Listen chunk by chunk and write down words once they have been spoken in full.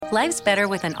Life's better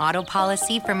with an auto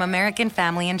policy from American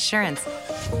Family Insurance.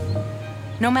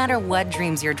 No matter what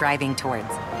dreams you're driving towards.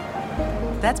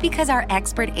 That's because our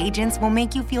expert agents will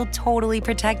make you feel totally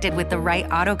protected with the right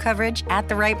auto coverage at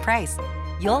the right price.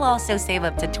 You'll also save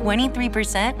up to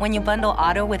 23% when you bundle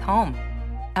auto with home.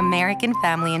 American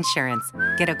Family Insurance.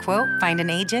 Get a quote, find an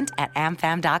agent at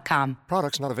amfam.com.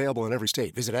 Products not available in every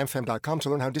state. Visit amfam.com to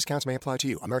learn how discounts may apply to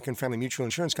you. American Family Mutual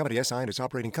Insurance Company, SI, and its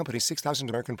operating company, 6000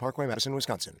 American Parkway, Madison,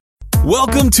 Wisconsin.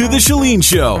 Welcome to The Chalene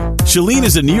Show. Chalene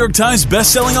is a New York Times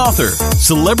bestselling author,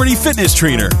 celebrity fitness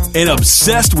trainer, and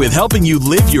obsessed with helping you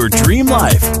live your dream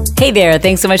life. Hey there,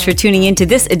 thanks so much for tuning in to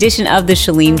this edition of The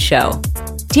Chalene Show.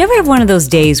 Do you ever have one of those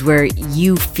days where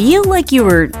you feel like you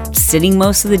were sitting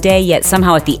most of the day, yet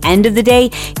somehow at the end of the day,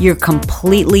 you're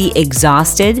completely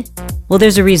exhausted? Well,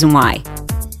 there's a reason why.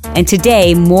 And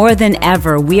today, more than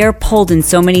ever, we are pulled in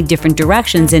so many different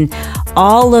directions, and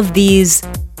all of these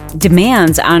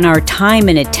demands on our time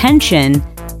and attention,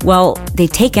 well, they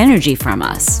take energy from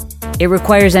us. It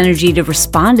requires energy to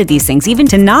respond to these things. Even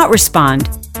to not respond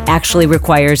actually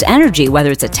requires energy, whether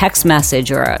it's a text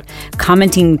message or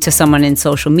commenting to someone in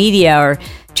social media or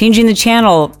changing the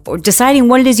channel or deciding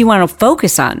what it is you want to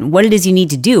focus on, what it is you need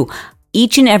to do.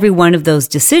 Each and every one of those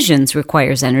decisions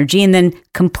requires energy, and then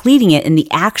completing it in the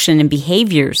action and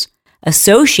behaviors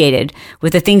associated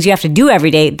with the things you have to do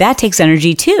every day, that takes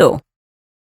energy too.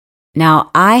 Now,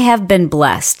 I have been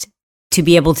blessed to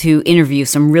be able to interview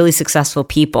some really successful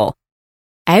people.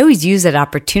 I always use that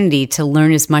opportunity to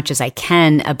learn as much as I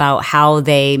can about how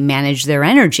they manage their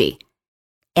energy.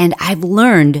 And I've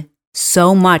learned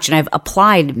so much, and I've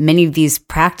applied many of these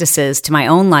practices to my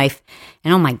own life.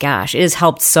 And oh my gosh, it has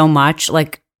helped so much.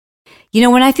 Like, you know,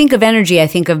 when I think of energy, I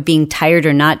think of being tired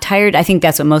or not tired. I think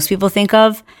that's what most people think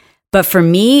of. But for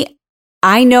me,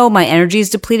 I know my energy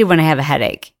is depleted when I have a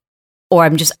headache. Or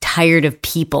I'm just tired of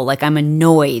people, like I'm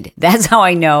annoyed. That's how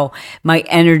I know my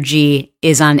energy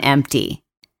is on empty.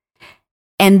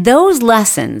 And those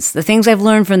lessons, the things I've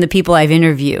learned from the people I've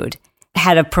interviewed,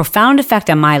 had a profound effect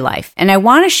on my life. And I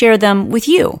want to share them with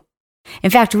you.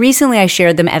 In fact, recently I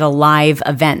shared them at a live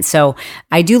event. So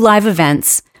I do live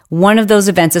events. One of those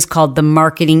events is called the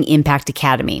Marketing Impact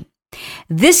Academy.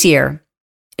 This year,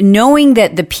 knowing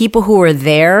that the people who are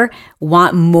there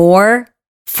want more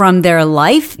from their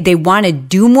life, they want to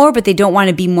do more, but they don't want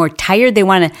to be more tired. They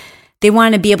want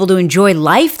to be able to enjoy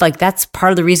life. Like, that's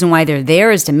part of the reason why they're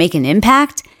there, is to make an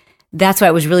impact. That's why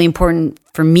it was really important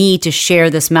for me to share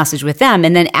this message with them.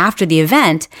 And then after the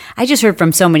event, I just heard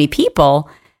from so many people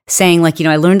saying, like, you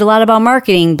know, I learned a lot about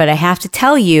marketing, but I have to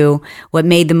tell you what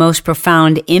made the most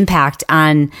profound impact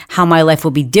on how my life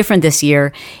will be different this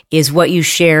year is what you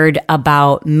shared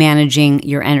about managing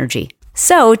your energy.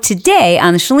 So today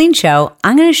on The Chalene Show,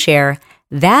 I'm going to share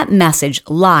that message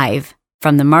live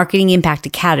from the Marketing Impact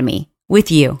Academy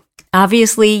with you.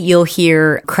 Obviously, you'll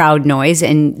hear crowd noise,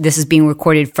 and this is being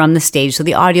recorded from the stage, so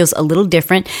the audio's a little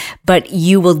different, but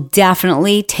you will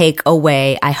definitely take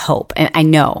away, I hope, and I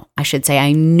know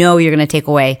you're going to take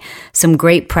away some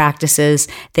great practices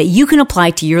that you can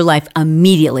apply to your life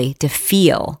immediately to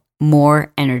feel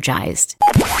more energized.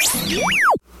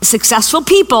 Successful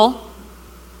people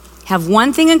have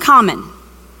one thing in common.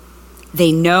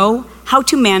 They know how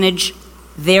to manage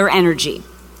their energy.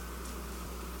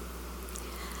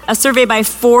 A survey by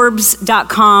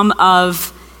Forbes.com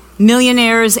of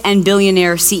millionaires and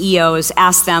billionaire CEOs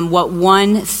asked them what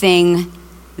one thing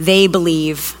they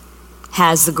believe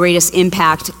has the greatest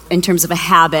impact in terms of a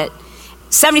habit.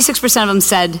 76% of them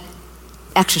said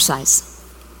exercise.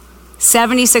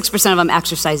 76% of them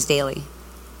exercise daily,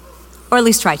 or at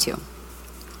least try to.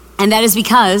 And that is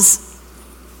because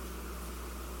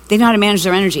they know how to manage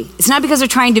their energy. It's not because they're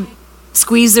trying to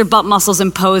squeeze their butt muscles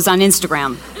and pose on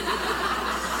Instagram.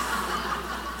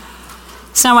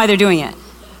 It's not why they're doing it.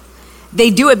 They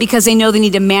do it because they know they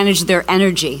need to manage their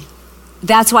energy.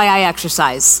 That's why I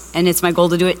exercise, and it's my goal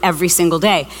to do it every single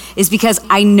day, is because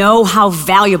I know how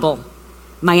valuable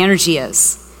my energy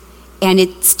is. And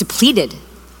it's depleted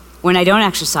when I don't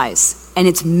exercise, and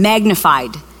it's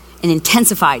magnified and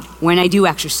intensified when I do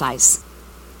exercise.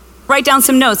 Write down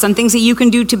some notes on things that you can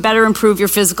do to better improve your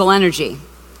physical energy.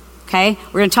 Okay?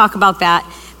 We're going to talk about that,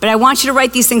 but I want you to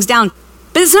write these things down.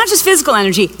 But it's not just physical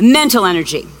energy, mental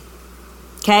energy.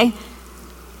 Okay?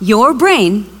 Your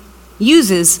brain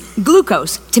uses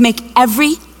glucose to make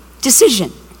every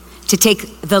decision. To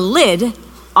take the lid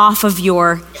off of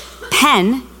your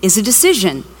pen is a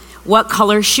decision. What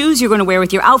color shoes you're going to wear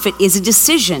with your outfit is a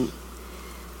decision.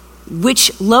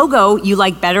 Which logo you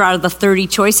like better out of the 30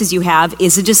 choices you have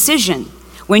is a decision.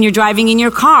 When you're driving in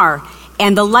your car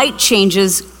and the light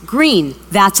changes green.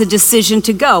 That's a decision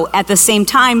to go. At the same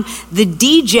time, the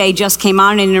DJ just came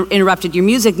on and interrupted your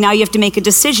music. Now you have to make a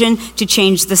decision to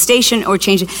change the station or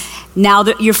change it. Now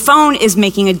that your phone is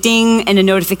making a ding and a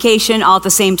notification all at the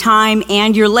same time,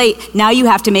 and you're late. Now you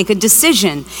have to make a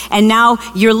decision. And now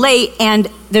you're late and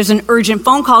there's an urgent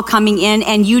phone call coming in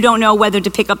and you don't know whether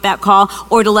to pick up that call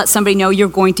or to let somebody know you're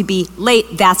going to be late.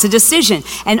 That's a decision.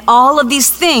 And all of these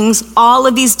things, all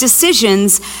of these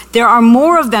decisions, there are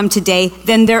more of them today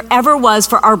than there ever was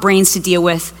for our brains to deal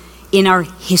with in our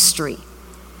history.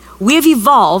 We have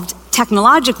evolved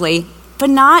technologically, but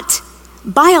not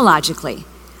biologically.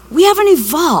 We haven't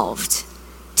evolved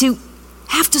to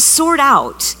have to sort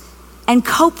out and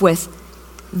cope with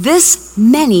this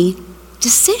many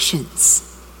decisions.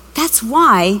 That's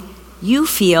why you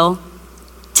feel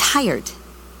tired,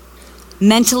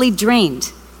 mentally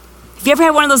drained. Have you ever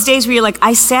had one of those days where you're like,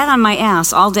 I sat on my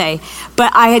ass all day,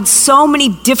 but I had so many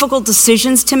difficult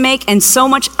decisions to make and so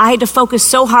much, I had to focus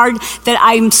so hard that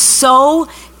I'm so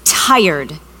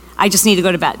tired, I just need to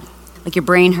go to bed. Like your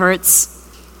brain hurts.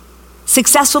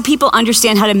 Successful people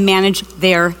understand how to manage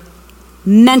their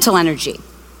mental energy.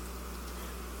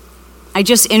 I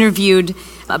just interviewed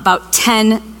about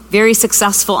 10 very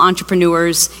successful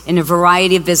entrepreneurs in a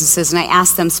variety of businesses, and I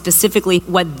asked them specifically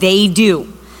what they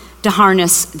do to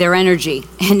harness their energy.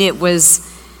 And it was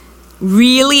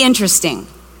really interesting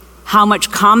how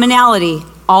much commonality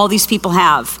all these people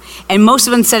have. And most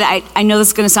of them said, I know this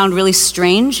is going to sound really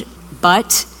strange,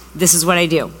 but this is what I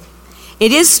do.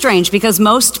 It is strange because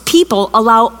most people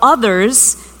allow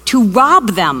others to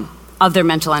rob them of their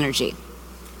mental energy.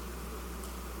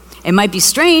 It might be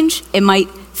strange, it might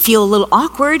feel a little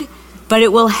awkward, but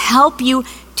it will help you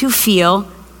to feel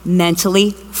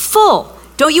mentally full.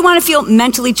 Don't you want to feel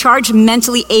mentally charged,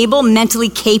 mentally able, mentally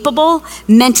capable,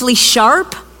 mentally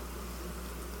sharp,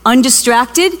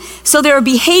 undistracted? So there are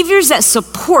behaviors that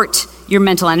support your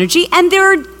mental energy, and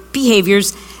there are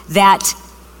behaviors that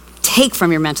take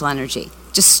from your mental energy.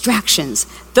 Distractions.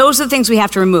 Those are the things we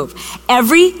have to remove.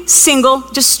 Every single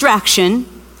distraction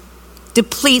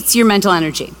depletes your mental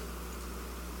energy.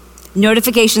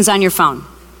 Notifications on your phone,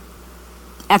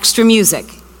 extra music,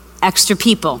 extra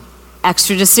people,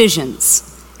 extra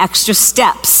decisions, extra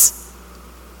steps.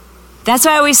 That's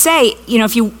why I always say,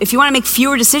 if you want to make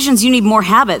fewer decisions, you need more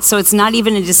habits. So it's not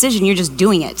even a decision, you're just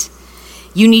doing it.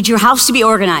 You need your house to be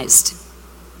organized.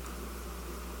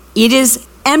 It is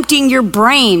emptying your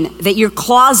brain that your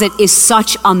closet is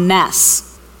such a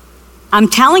mess. I'm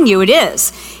telling you, it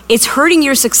is. It's hurting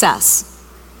your success.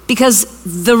 Because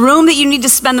the room that you need to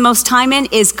spend the most time in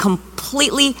is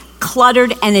completely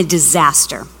cluttered and a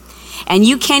disaster. And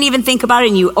you can't even think about it,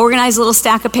 and you organize a little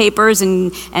stack of papers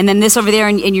and then this over there,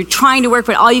 and you're trying to work,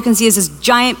 but all you can see is this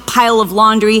giant pile of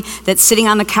laundry that's sitting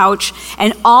on the couch.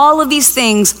 And all of these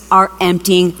things are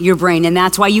emptying your brain. And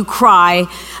that's why you cry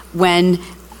when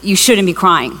you shouldn't be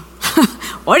crying.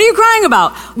 What are you crying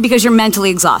about? Because you're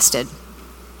mentally exhausted.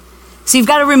 So you've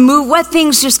got to remove what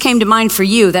things just came to mind for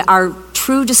you that are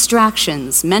true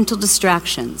distractions, mental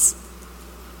distractions.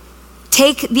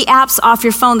 Take the apps off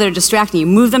your phone that are distracting you.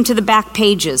 Move them to the back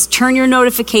pages. Turn your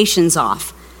notifications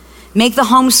off. Make the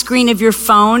home screen of your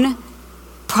phone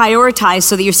prioritize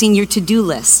so that you're seeing your to-do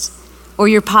list or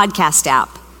your podcast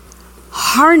app.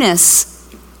 Harness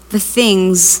the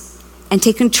things and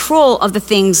take control of the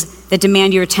things that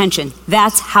demand your attention.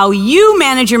 That's how you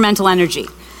manage your mental energy.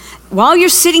 While you're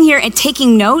sitting here and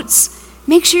taking notes,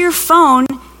 make sure your phone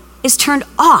is turned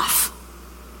off.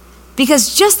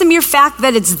 Because just the mere fact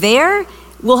that it's there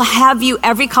will have you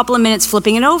every couple of minutes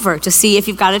flipping it over to see if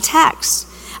you've got a text.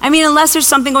 I mean, unless there's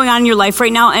something going on in your life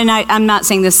right now, and I'm not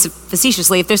saying this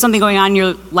facetiously, if there's something going on in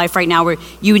your life right now where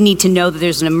you would need to know that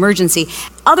there's an emergency.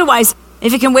 Otherwise,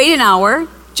 if it can wait an hour,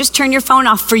 just turn your phone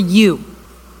off for you.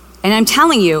 And I'm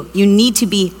telling you, you need to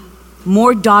be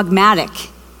more dogmatic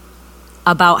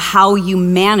about how you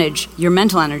manage your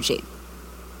mental energy.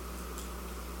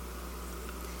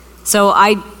 So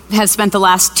I have spent the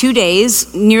last 2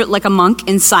 days near like a monk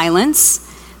in silence.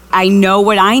 I know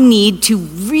what I need to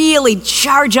really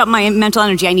charge up my mental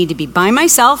energy. I need to be by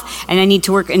myself, and I need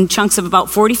to work in chunks of about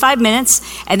 45 minutes,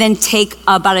 and then take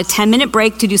about a 10-minute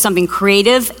break to do something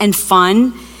creative and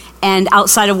fun and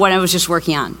outside of what I was just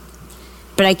working on.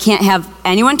 But I can't have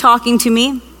anyone talking to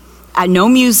me, no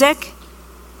music,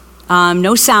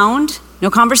 no sound, no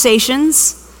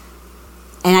conversations,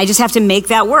 and I just have to make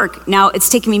that work. Now, it's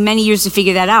taken me many years to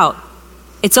figure that out.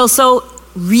 It's also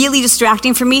really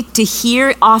distracting for me to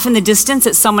hear off in the distance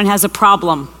that someone has a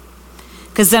problem.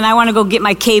 because then I want to go get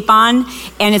my cape on,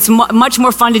 and it's much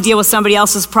more fun to deal with somebody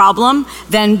else's problem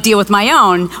than deal with my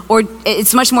own. Or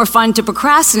it's much more fun to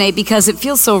procrastinate because it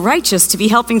feels so righteous to be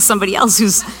helping somebody else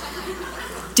who's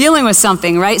dealing with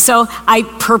something, right? So I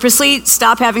purposely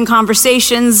stop having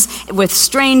conversations with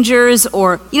strangers,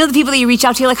 or, the people that you reach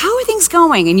out to, you're like, how are things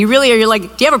going? And you're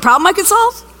like, do you have a problem I could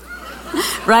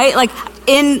solve? Right? Like,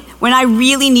 when I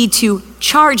really need to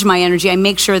charge my energy, I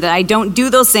make sure that I don't do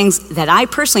those things that I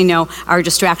personally know are a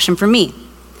distraction for me.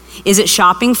 Is it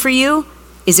shopping for you?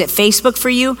 Is it Facebook for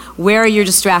you? Where are your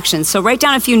distractions? So write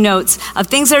down a few notes of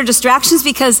things that are distractions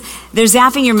because they're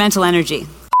zapping your mental energy.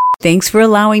 Thanks for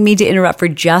allowing me to interrupt for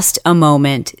just a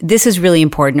moment. This is really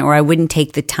important, or I wouldn't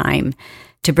take the time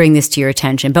to bring this to your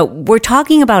attention. But we're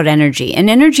talking about energy, and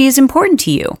energy is important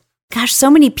to you. Gosh, so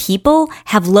many people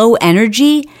have low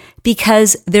energy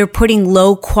because they're putting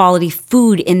low quality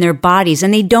food in their bodies,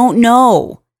 and they don't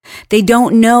know. They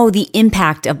don't know the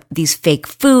impact of these fake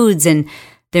foods and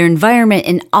their environment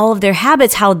and all of their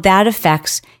habits, how that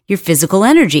affects your physical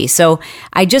energy. So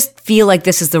I just feel like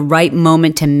this is the right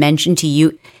moment to mention to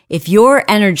you, if your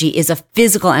energy is a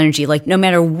physical energy, like no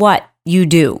matter what you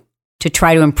do to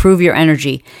try to improve your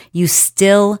energy, you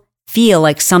still feel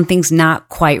like something's not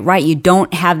quite right, you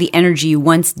don't have the energy you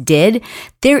once did,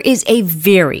 there is a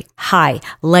very high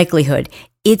likelihood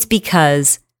it's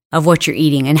because of what you're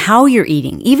eating and how you're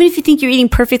eating. Even if you think you're eating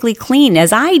perfectly clean,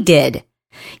 as I did,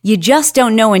 you just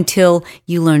don't know until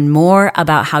you learn more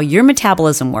about how your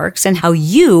metabolism works and how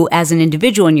you, as an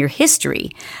individual in your history,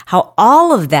 how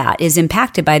all of that is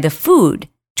impacted by the food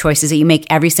choices that you make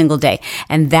every single day.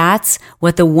 And that's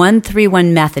what the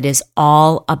 131 method is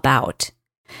all about.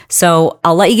 So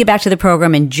I'll let you get back to the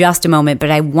program in just a moment,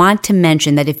 but I want to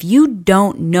mention that if you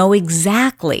don't know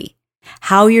exactly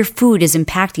how your food is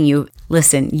impacting you,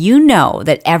 listen, you know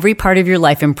that every part of your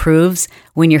life improves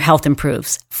when your health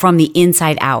improves from the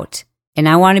inside out. And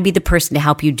I want to be the person to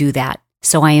help you do that.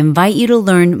 So I invite you to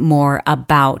learn more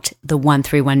about the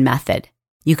 131 method.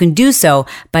 You can do so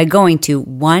by going to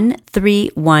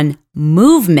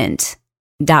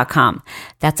 131movement.com.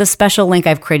 That's a special link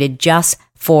I've created just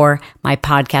for my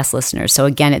podcast listeners. So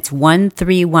again, it's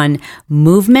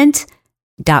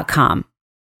 131movement.com.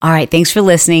 All right, thanks for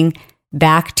listening.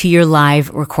 Back to your live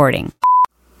recording.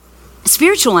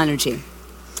 Spiritual energy.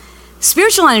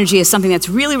 Spiritual energy is something that's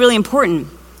really, really important.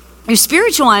 Your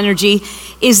spiritual energy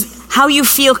is how you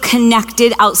feel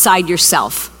connected outside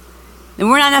yourself. And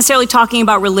we're not necessarily talking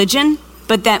about religion,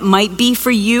 but that might be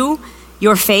for you,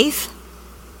 your faith.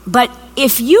 But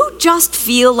if you just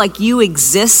feel like you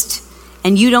exist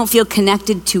and you don't feel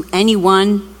connected to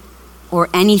anyone or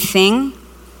anything,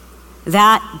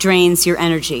 that drains your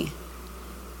energy.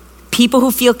 People who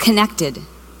feel connected,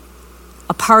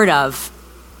 a part of,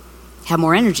 have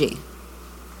more energy.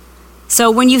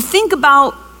 So when you think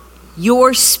about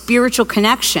your spiritual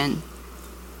connection,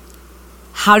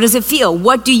 how does it feel?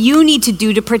 What do you need to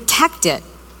do to protect it,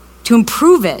 to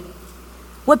improve it?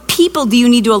 What people do you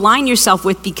need to align yourself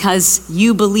with because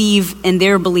you believe in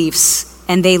their beliefs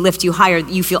and they lift you higher?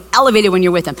 You feel elevated when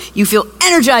you're with them. You feel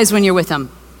energized when you're with them.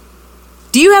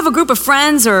 Do you have a group of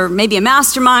friends or maybe a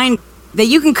mastermind that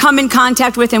you can come in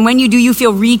contact with, and when you do, you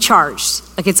feel recharged?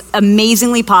 Like it's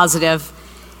amazingly positive,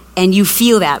 and you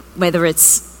feel that, whether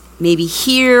it's maybe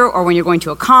here or when you're going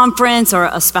to a conference or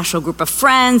a special group of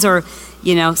friends or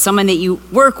someone that you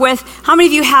work with. How many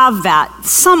of you have that?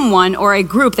 Someone or a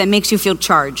group that makes you feel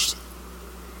charged?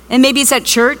 And maybe it's at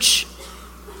church.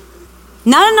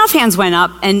 Not enough hands went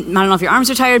up, and I don't know if your arms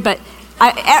are tired, but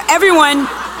everyone,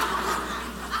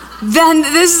 then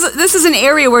this is an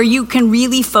area where you can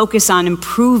really focus on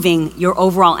improving your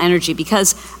overall energy,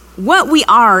 because what we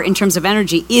are in terms of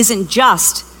energy isn't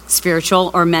just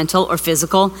spiritual or mental or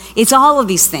physical. It's all of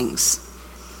these things.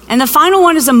 And the final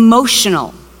one is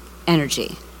emotional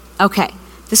energy. Okay,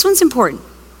 this one's important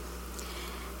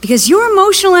because your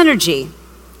emotional energy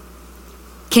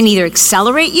can either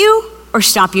accelerate you or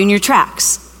stop you in your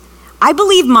tracks. I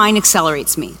believe mine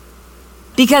accelerates me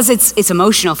because it's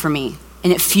emotional for me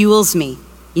and it fuels me.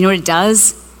 You know what it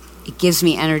does? It gives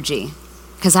me energy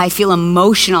because I feel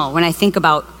emotional when I think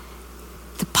about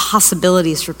the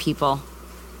possibilities for people.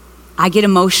 I get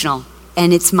emotional,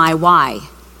 and it's my why.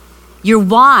 Your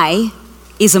why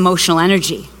is emotional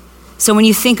energy. So when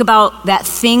you think about that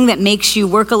thing that makes you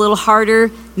work a little harder,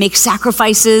 make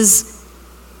sacrifices,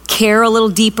 care a little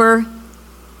deeper,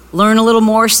 learn a little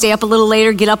more, stay up a little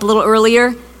later, get up a little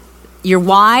earlier, your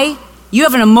why, you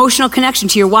have an emotional connection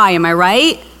to your why, am I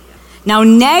right? Now,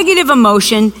 negative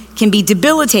emotion can be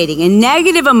debilitating. And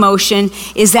negative emotion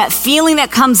is that feeling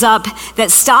that comes up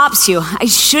that stops you. I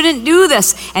shouldn't do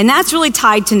this. And that's really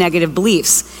tied to negative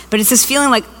beliefs. But it's this feeling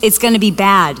like it's going to be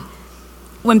bad.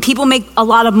 When people make a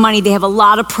lot of money, they have a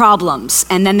lot of problems,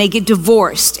 and then they get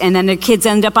divorced, and then their kids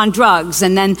end up on drugs,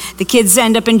 and then the kids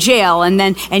end up in jail,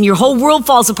 and your whole world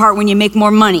falls apart when you make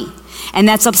more money. And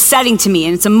that's upsetting to me,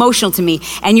 and it's emotional to me.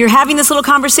 And you're having this little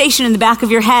conversation in the back of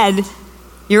your head,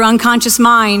 your unconscious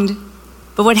mind.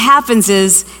 But what happens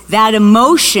is that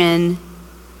emotion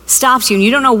stops you, and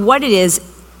you don't know what it is,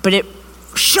 but it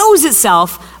shows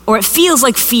itself, or it feels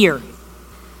like fear.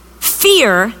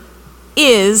 Fear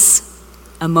is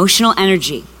emotional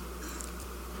energy.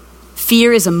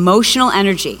 Fear is emotional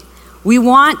energy. We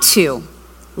want to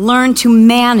learn to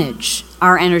manage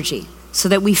our energy so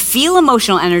that we feel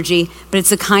emotional energy, but it's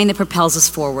the kind that propels us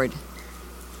forward.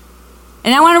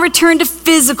 And I want to return to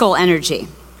physical energy.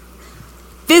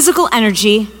 Physical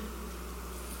energy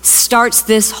starts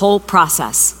this whole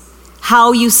process.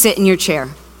 How you sit in your chair,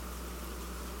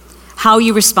 how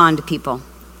you respond to people,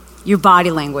 your body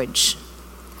language.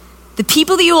 The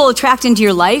people that you will attract into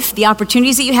your life, the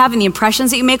opportunities that you have, and the impressions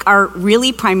that you make are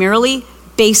really primarily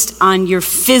based on your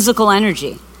physical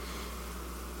energy.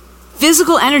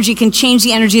 Physical energy can change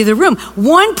the energy of the room.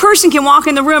 One person can walk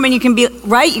in the room and you can be,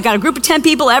 right? You got a group of 10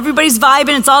 people, everybody's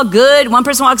vibing, it's all good. One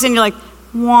person walks in and you're like,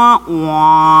 wah,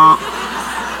 wah.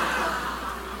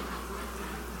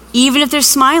 Even if they're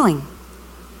smiling.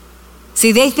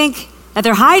 See, they think that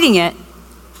they're hiding it,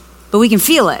 but we can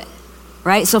feel it.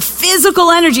 Right? So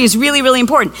physical energy is really, really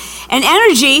important. And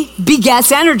energy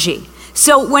begets energy.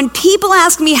 So when people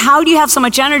ask me, how do you have so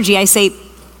much energy? I say,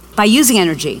 by using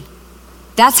energy.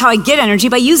 That's how I get energy,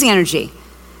 by using energy.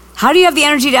 How do you have the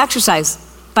energy to exercise?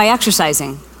 By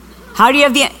exercising. How do you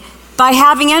have by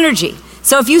having energy.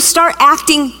 So if you start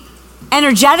acting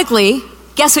energetically,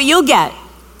 guess what you'll get?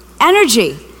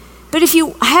 Energy. But if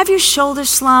you have your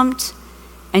shoulders slumped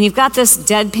and you've got this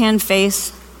deadpan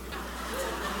face,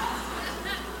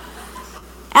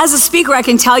 as a speaker, I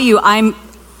can tell you I'm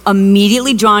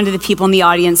immediately drawn to the people in the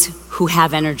audience who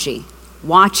have energy,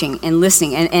 watching and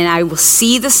listening. And I will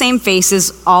see the same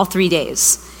faces all 3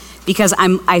 days because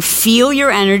I feel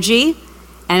your energy,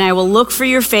 and I will look for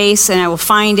your face and I will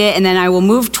find it, and then I will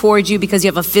move towards you because you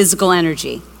have a physical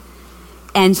energy.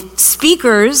 And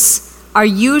speakers are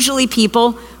usually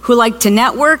people who like to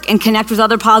network and connect with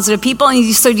other positive people.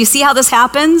 And so do you see how this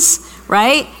happens,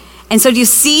 right? And so do you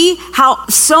see how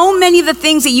so many of the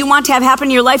things that you want to have happen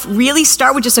in your life really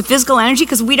start with just a physical energy,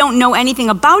 because we don't know anything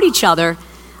about each other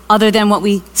than what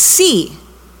we see.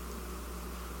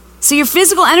 So your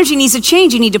physical energy needs to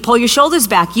change. You need to pull your shoulders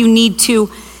back. You need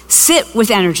to sit with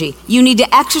energy. You need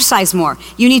to exercise more.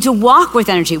 You need to walk with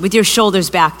energy, with your shoulders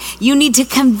back. You need to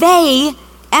convey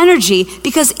energy,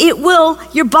 because it will,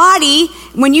 your body,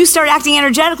 when you start acting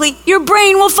energetically, your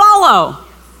brain will follow.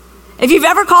 If you've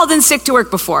ever called in sick to work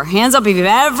before, hands up if you've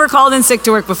ever called in sick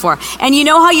to work before. And you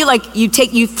know how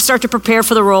you start to prepare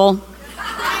for the role?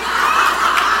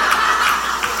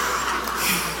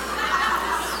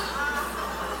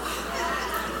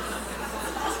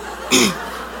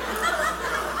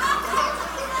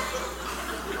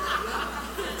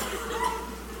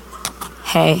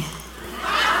 Hey.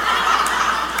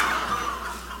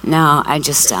 No, I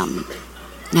just, no,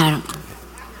 I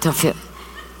don't feel,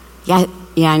 yeah,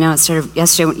 I know, it started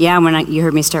yesterday, when you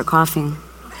heard me start coughing.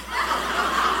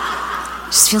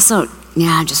 Just feel so,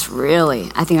 just really,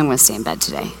 I think I'm gonna stay in bed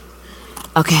today.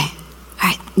 Okay, all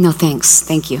right, no thanks,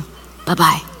 thank you,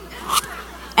 bye-bye.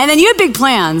 And then you have big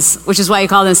plans, which is why you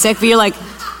call them sick, but you're like,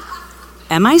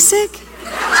 am I sick?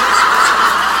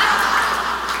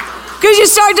 Because you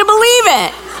start to believe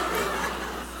it.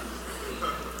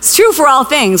 It's true for all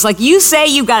things. Like, you say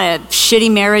you've got a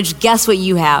shitty marriage, guess what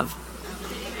you have?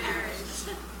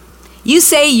 You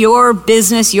say your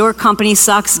business, your company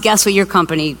sucks, guess what your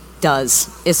company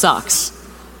does? It sucks.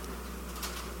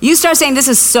 You start saying, this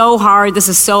is so hard,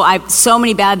 so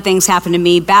many bad things happen to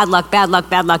me, bad luck, bad luck,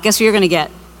 bad luck. Guess what you're gonna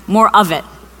get? More of it,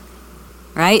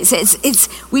 right? So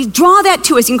we draw that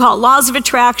to us. You can call it laws of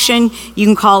attraction, you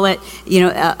can call it,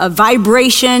 a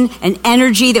vibration, an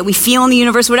energy that we feel in the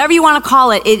universe, whatever you wanna call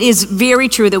it. It is very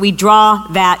true that we draw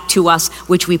that to us,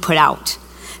 which we put out.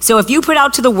 So if you put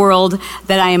out to the world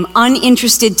that I am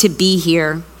uninterested to be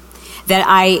here, that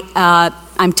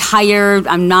I'm tired,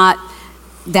 I'm not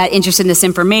that interested in this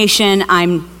information,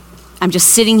 I'm just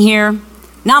sitting here,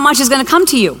 not much is gonna come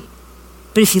to you.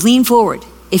 But if you lean forward,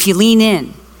 if you lean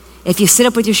in, if you sit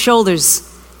up with your shoulders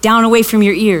down away from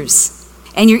your ears,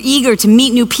 and you're eager to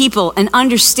meet new people and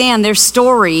understand their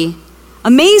story,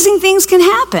 amazing things can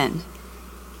happen.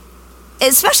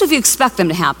 especially if you expect them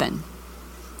to happen.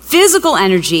 Physical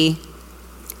energy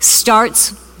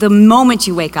starts the moment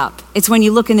you wake up. It's when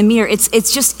you look in the mirror.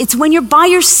 It's when you're by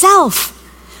yourself.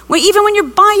 Even when you're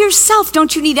by yourself,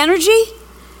 don't you need energy?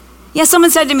 Yeah,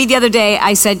 someone said to me the other day,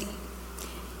 I said,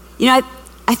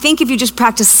 I think if you just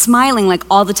practice smiling like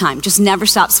all the time, just never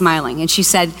stop smiling. And she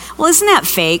said, well, isn't that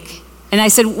fake? And I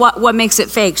said, what makes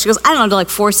it fake? She goes, I don't know, to like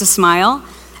force a smile.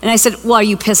 And I said, well, are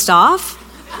you pissed off?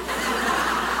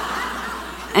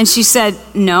 And she said,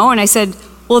 no. And I said,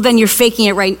 well, then you're faking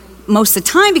it right most of the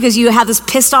time because you have this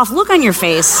pissed off look on your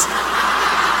face.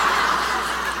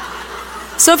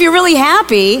 So if you're really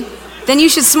happy, then you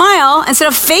should smile instead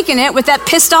of faking it with that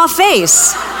pissed off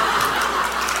face.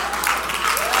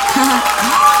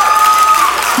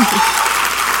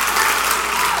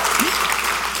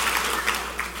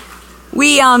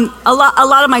 A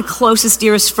lot of my closest,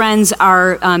 dearest friends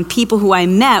are people who I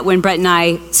met when Brett and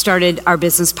I started our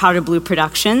business, Powder Blue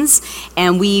Productions,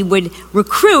 and we would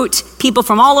recruit people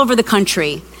from all over the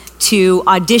country to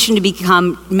audition to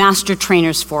become master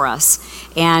trainers for us.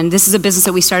 And this is a business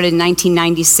that we started in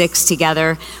 1996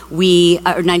 together.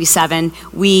 Or 97.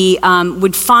 We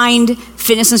would find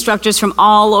fitness instructors from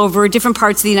all over different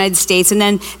parts of the United States, and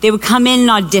then they would come in and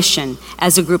audition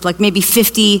as a group, like maybe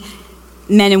 50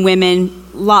 men and women,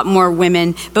 a lot more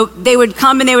women, but they would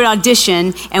come and they would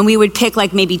audition, and we would pick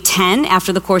like maybe 10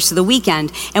 after the course of the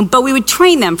weekend. But we would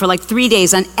train them for like 3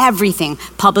 days on everything: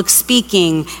 public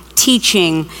speaking,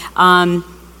 teaching,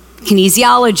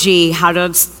 kinesiology, how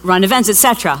to run events,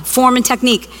 etc., form and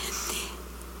technique.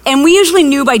 And we usually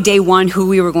knew by day one who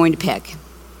we were going to pick,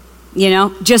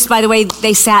 just by the way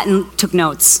they sat and took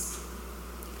notes.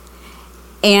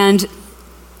 And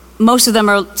most of them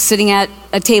are sitting at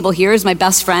a table here as my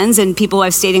best friends and people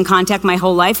I've stayed in contact my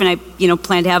whole life, and I,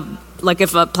 plan to have, like,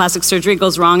 if a plastic surgery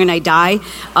goes wrong and I die,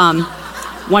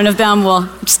 one of them will,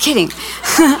 I'm just kidding.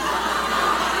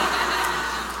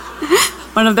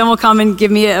 One of them will come and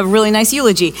give me a really nice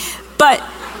eulogy. But,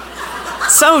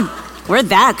 so, where'd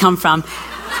that come from?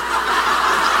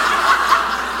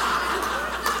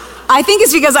 I think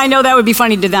it's because I know that would be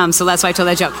funny to them, so that's why I told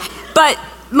that joke. But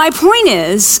my point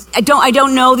is, I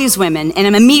don't know these women, and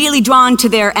I'm immediately drawn to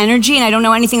their energy, and I don't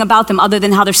know anything about them other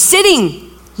than how they're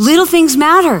sitting. Little things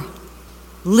matter.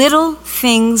 Little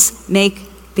things make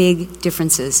big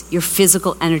differences. Your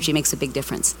physical energy makes a big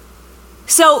difference.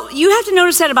 So you have to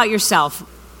notice that about yourself,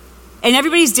 and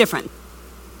everybody's different.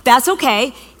 That's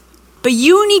okay, but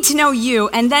you need to know you,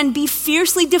 and then be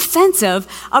fiercely defensive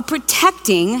of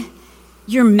protecting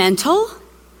your mental,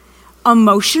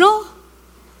 emotional,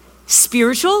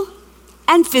 spiritual,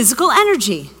 and physical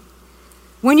energy.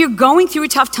 When you're going through a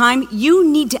tough time, you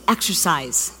need to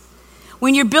exercise.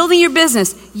 When you're building your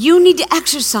business, you need to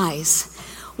exercise.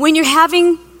 When you're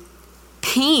having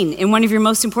pain in one of your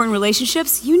most important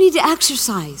relationships, you need to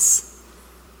exercise.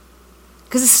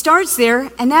 Because it starts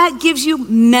there, and that gives you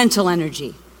mental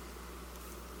energy.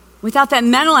 Without that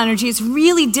mental energy, it's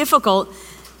really difficult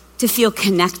to feel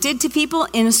connected to people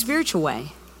in a spiritual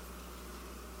way.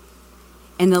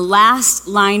 And the last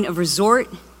line of resort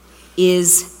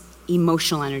is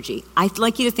emotional energy. I'd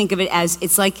like you to think of it as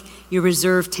it's like your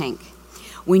reserve tank.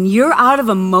 When you're out of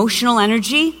emotional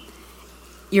energy,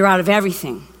 you're out of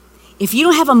everything. If you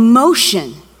don't have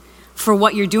emotion for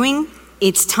what you're doing,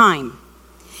 it's time.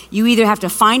 You either have to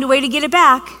find a way to get it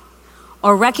back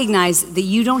or recognize that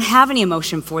you don't have any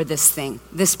emotion for this thing,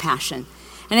 this passion.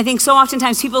 And I think so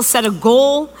oftentimes people set a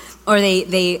goal or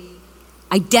they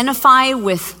identify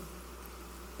with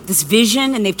this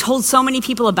vision, and they've told so many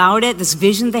people about it, this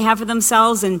vision they have for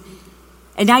themselves, and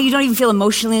now you don't even feel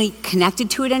emotionally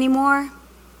connected to it anymore.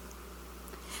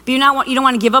 But you don't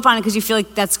want to give up on it because you feel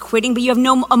like that's quitting, but you have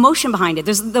no emotion behind it.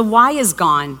 The why is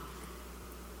gone,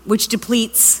 which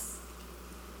depletes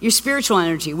your spiritual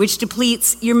energy, which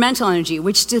depletes your mental energy,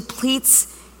 which depletes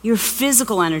your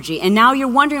physical energy. And now you're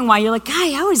wondering why. You're like,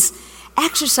 guy, I was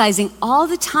exercising all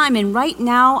the time, and right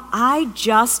now I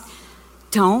just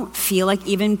don't feel like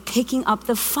even picking up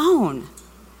the phone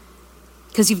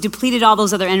because you've depleted all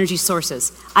those other energy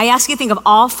sources. I ask you to think of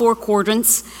all 4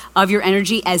 quadrants of your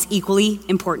energy as equally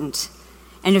important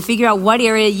and to figure out what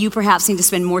area you perhaps need to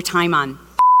spend more time on.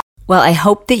 Well, I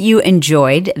hope that you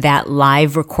enjoyed that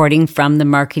live recording from the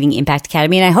Marketing Impact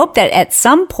Academy, and I hope that at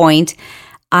some point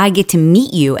I get to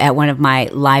meet you at one of my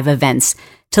live events.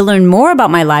 To learn more about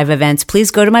my live events,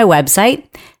 please go to my website,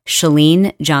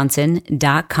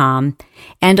 ChaleneJohnson.com.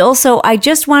 And also, I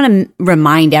just want to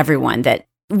remind everyone that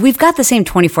we've got the same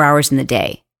 24 hours in the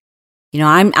day.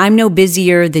 I'm no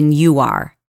busier than you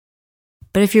are.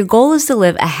 But if your goal is to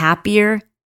live a happier,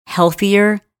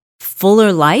 healthier,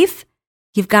 fuller life,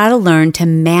 you've got to learn to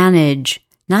manage,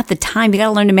 not the time, you got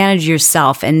to learn to manage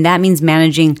yourself. And that means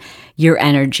managing your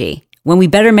energy. When we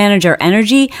better manage our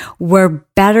energy, we're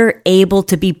better able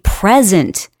to be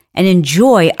present and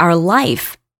enjoy our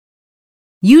life.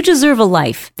 You deserve a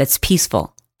life that's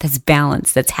peaceful, that's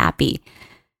balanced, that's happy,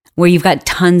 where you've got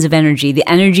tons of energy, the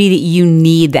energy that you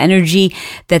need, the energy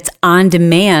that's on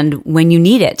demand when you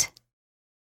need it.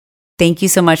 Thank you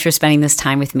so much for spending this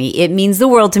time with me. It means the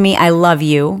world to me. I love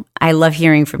you. I love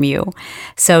hearing from you.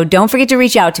 So don't forget to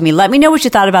reach out to me. Let me know what you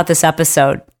thought about this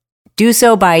episode. Do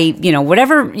so by,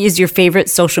 whatever is your favorite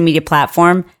social media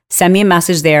platform. Send me a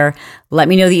message there. Let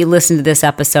me know that you listened to this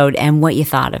episode and what you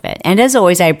thought of it. And as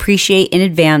always, I appreciate in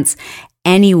advance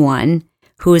anyone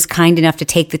who is kind enough to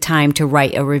take the time to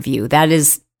write a review. That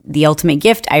is the ultimate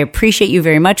gift. I appreciate you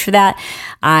very much for that.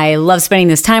 I love spending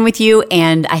this time with you,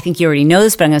 and I think you already know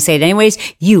this, but I'm going to say it anyways.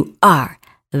 You are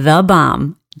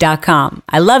thebomb.com.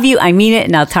 I love you. I mean it,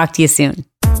 and I'll talk to you soon.